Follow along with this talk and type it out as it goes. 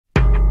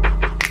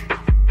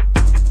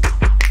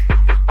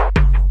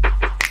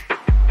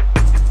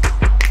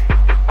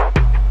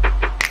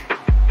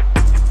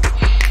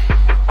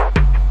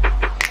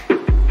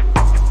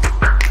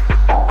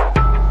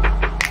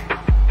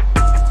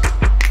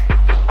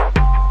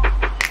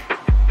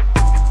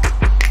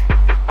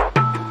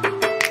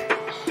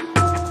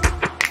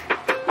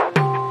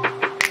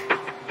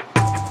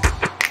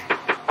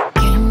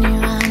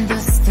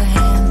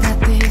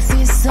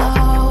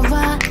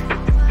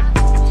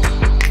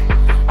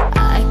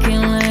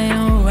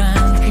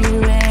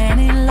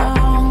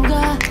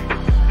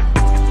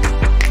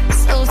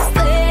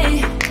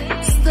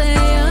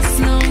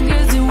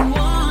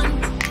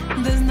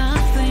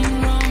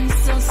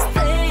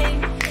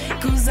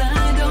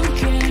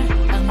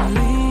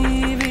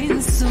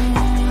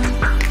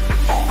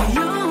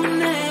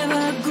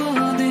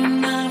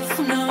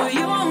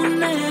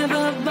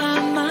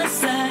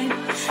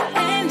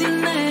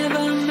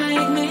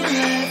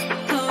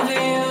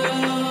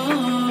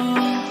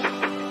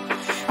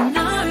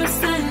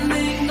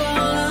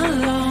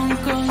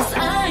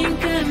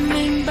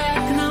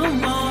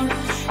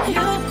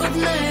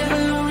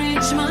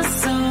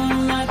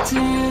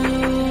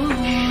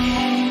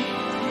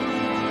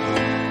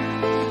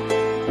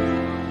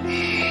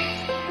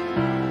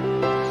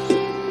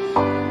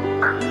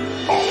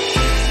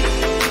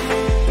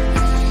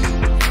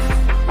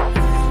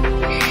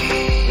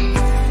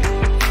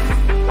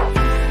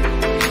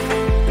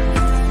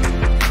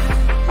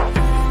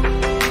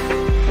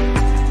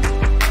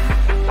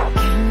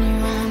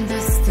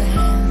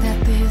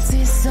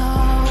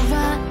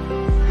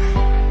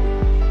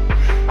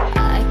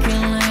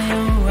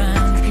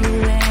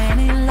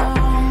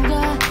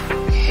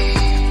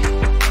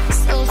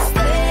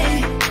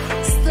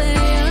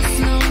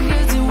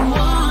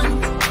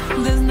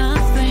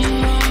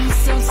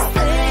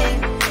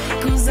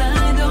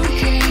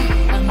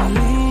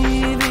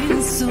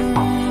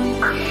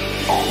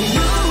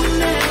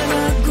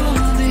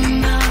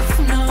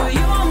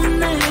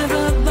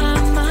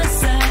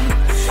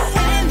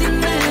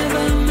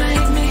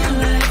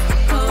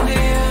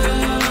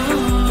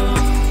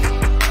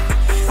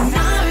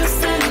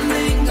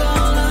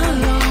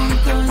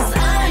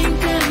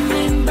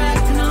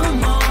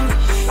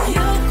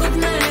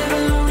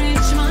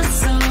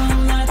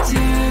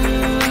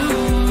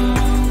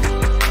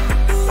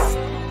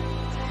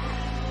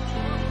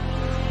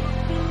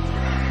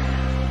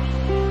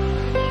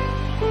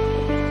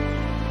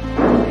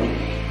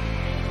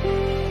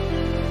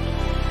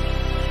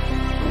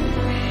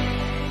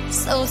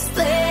So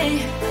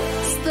stay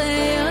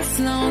as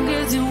long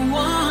as you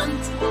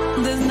want.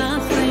 There's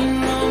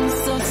nothing wrong,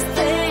 so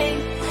stay,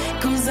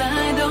 'cause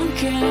I don't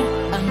care,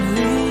 I'm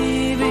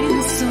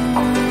leaving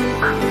soon.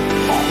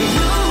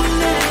 You're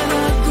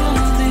never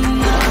good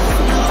enough,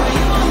 no,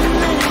 you're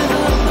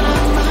never by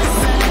my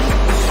side,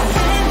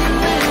 and you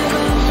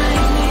never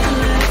make me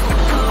let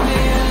go of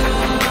you.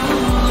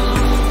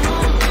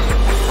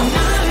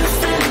 Now you're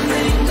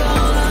standing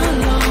all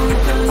alone,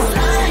 'cause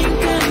I ain't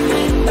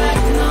coming back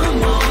no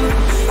more.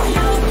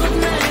 You could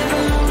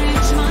never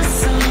reach my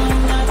soul,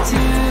 not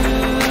you.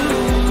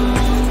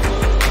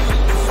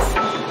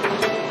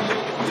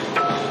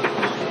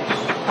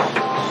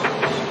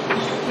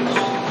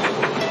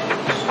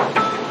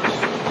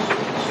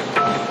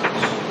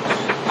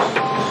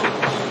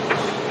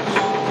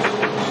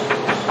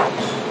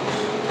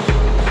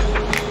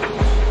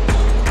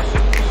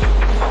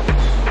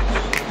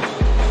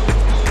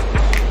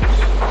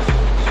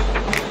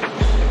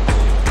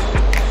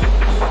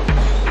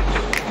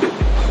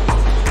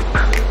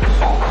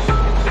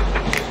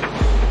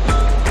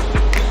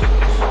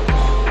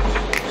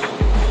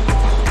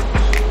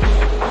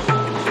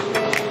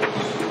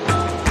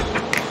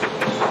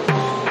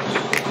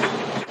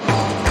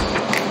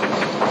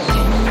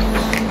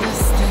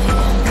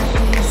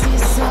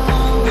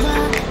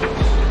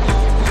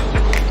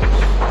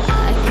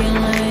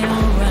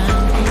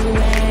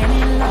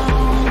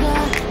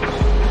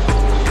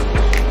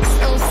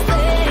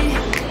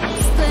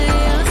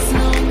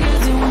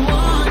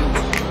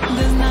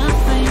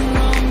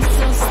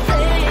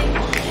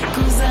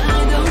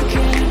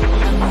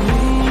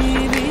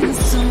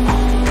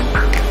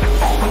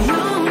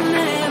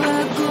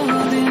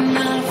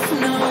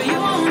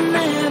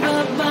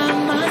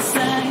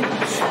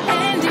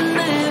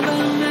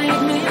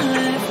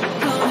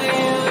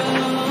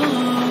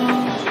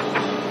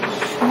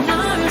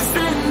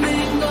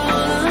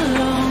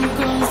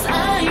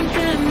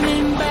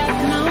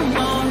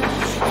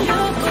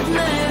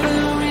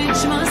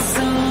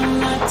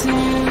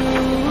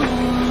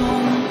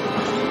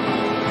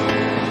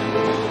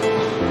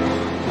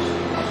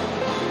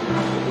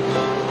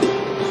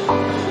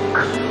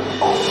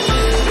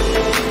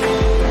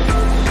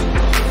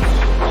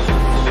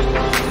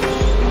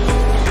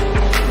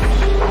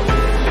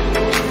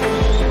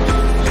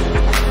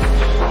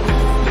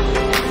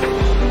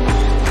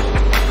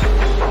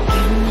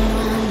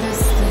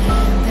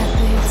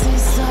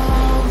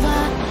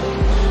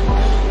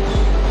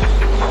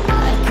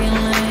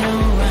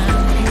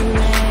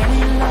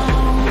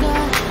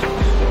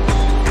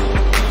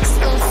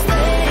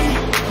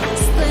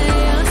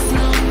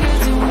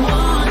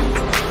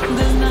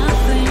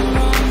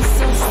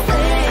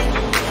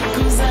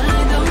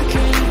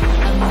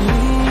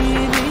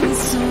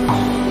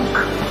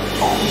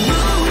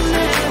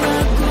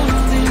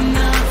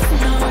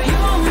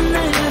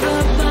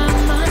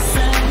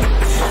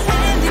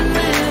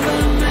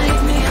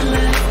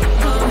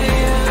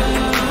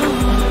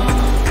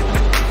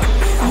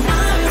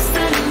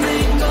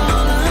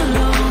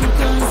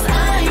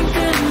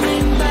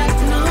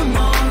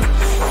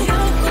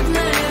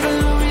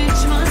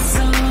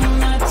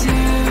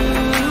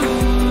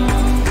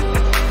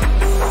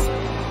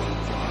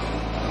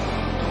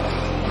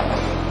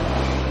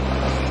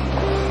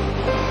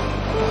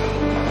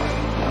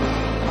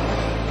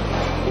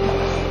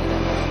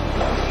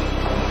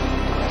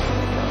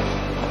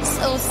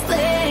 So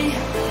stay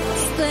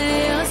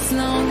as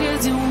long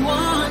as you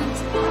want.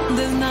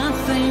 There's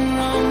nothing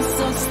wrong,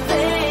 so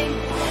stay,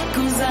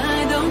 'cause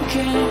I don't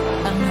care,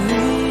 I'm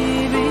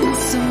leaving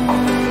soon.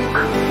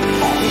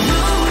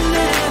 You're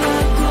never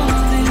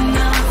good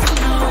enough,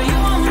 no,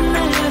 you're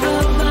never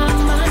by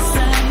my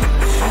side,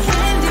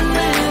 and you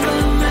never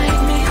make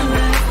me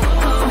let go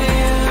of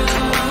you.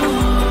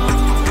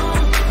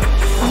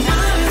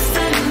 Now you're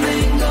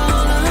standing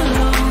all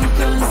alone,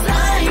 'cause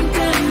I ain't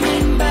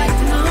coming back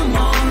no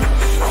more.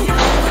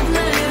 You could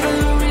never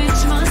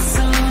reach my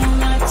soul,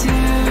 not you.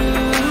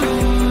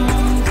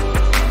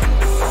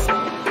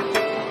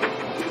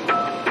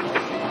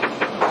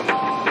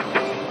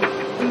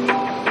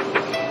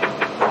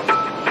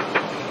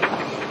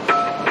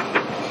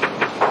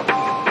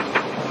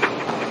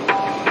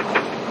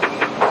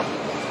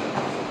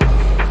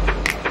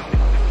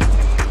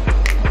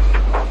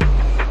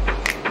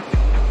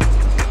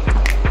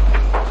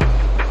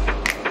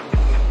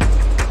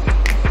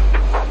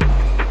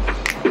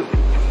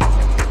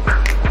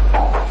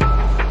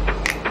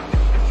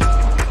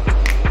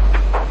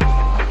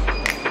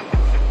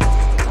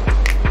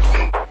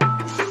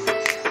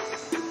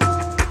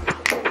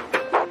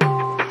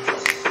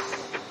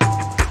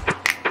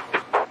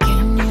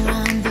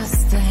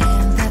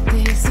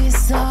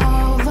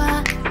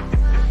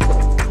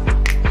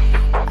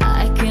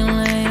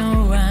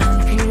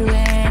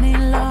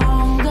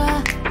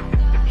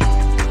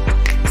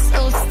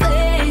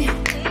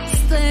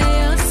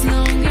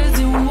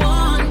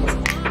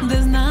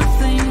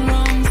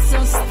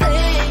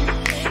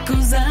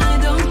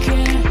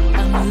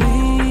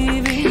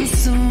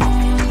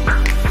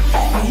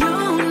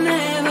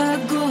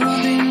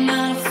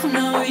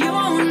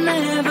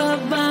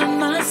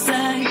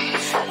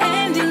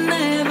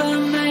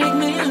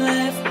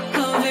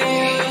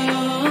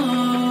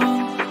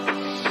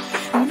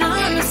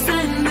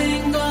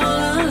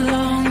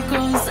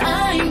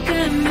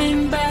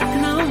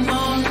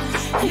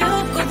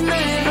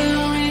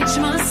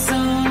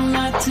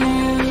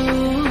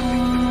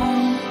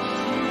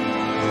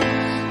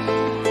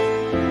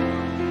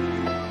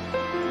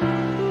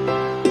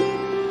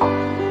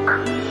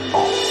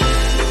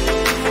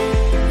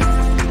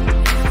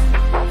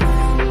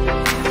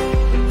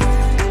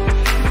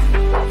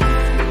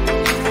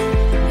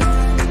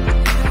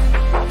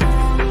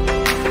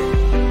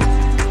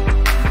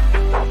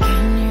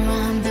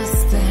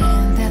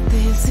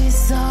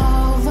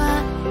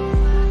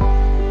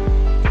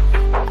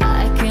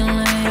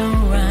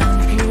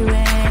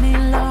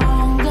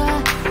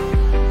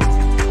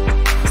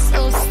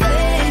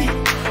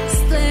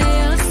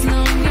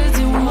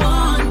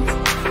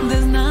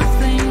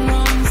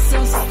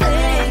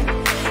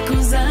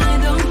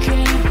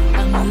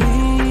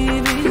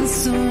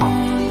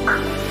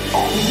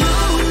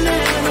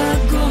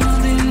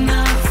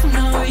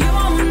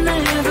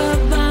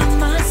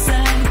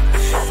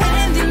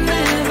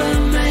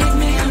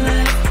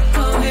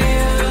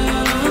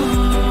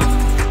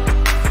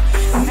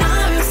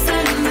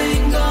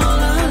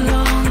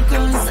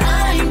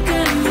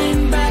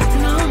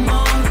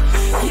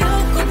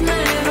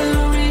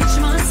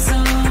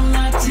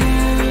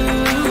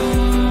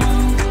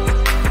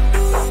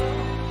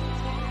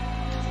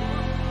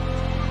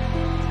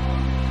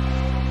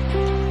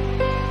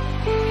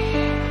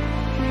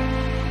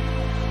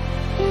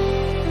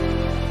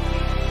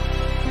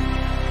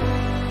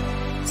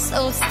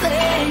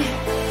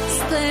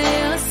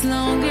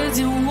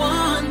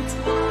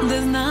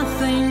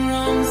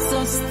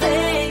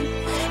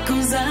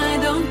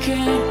 care,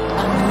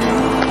 I'm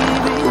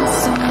leaving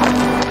soon.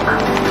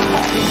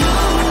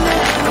 You're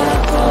never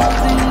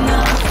good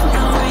enough,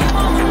 no,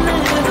 you're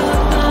never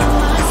by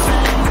my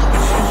side,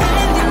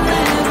 and you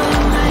never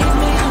make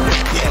me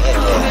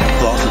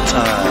Yeah, lots of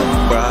time.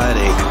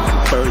 Friday,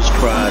 first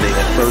Friday,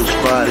 that first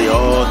Friday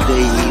all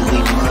day, we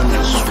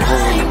money,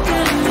 swole,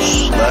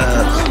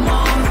 slaps.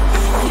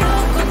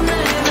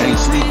 Can't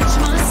sleep.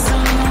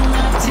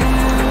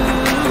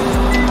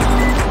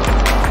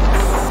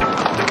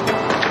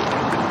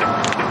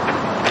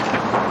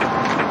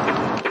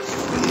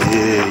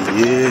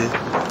 Yeah.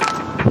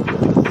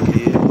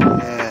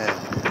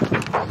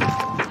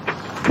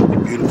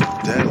 Beautiful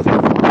day.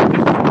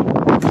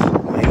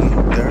 Clean,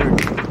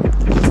 dirty.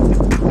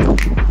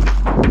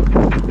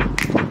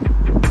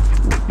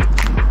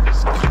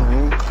 It's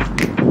clean.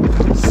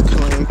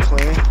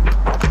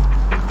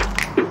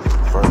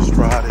 First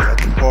Friday at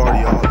the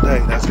party all day.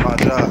 That's my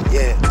job.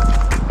 Yeah.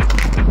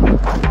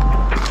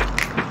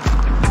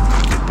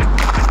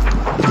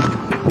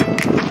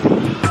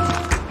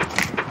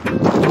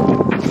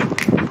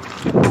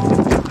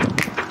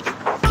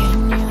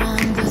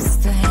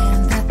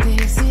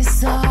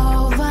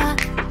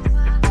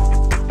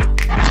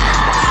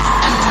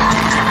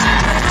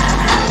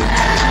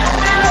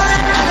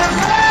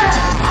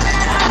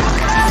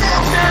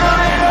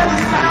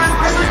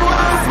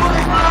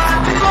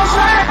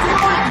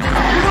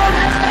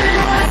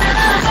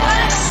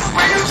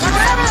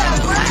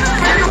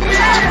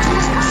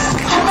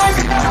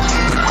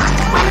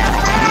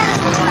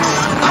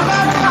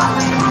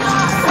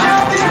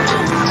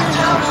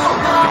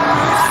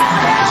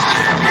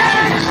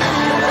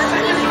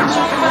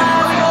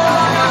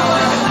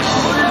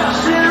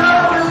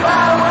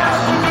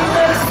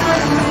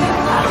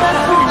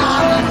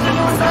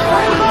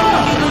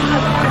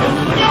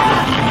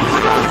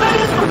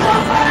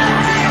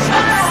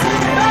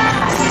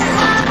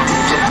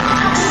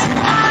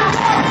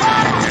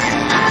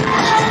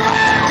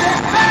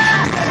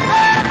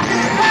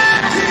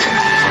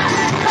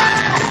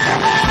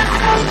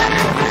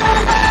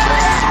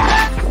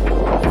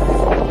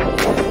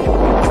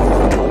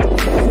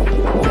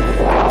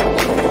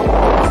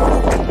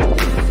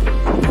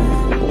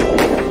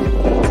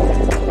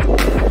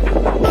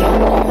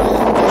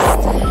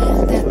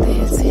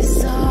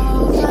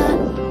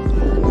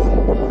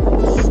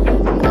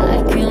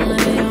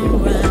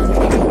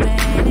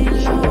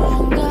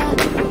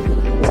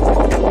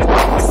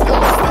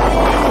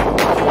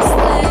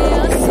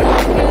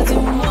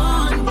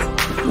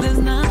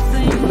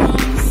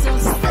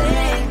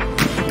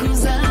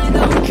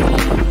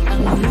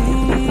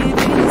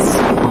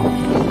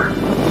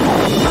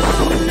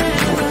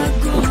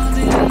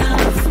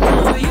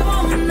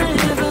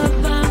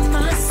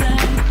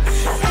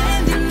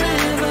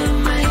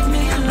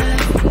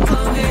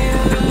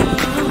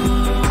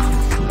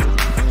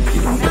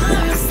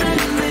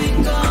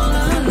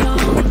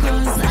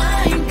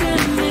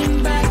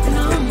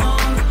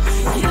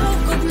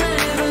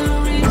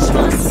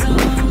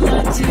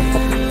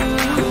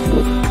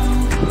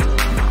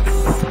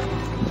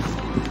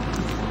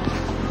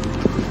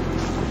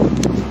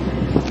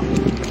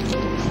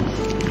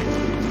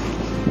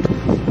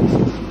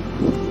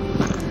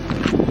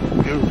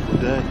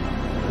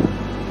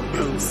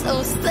 So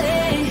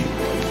stay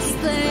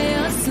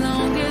as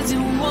long as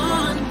you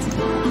want.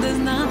 There's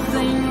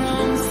nothing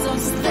wrong, so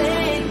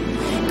stay,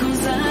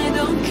 'cause I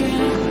don't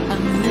care,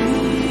 I'm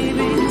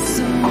leaving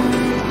soon.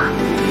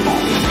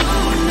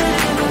 You're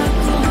never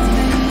good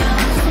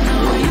enough, no,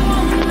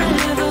 you're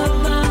never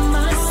by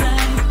my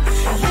side,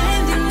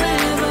 and you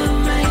never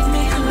make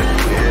me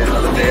laugh. Yeah,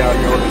 another day out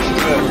here on the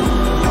trip.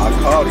 I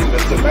called him,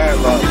 Mr.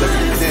 Manlock.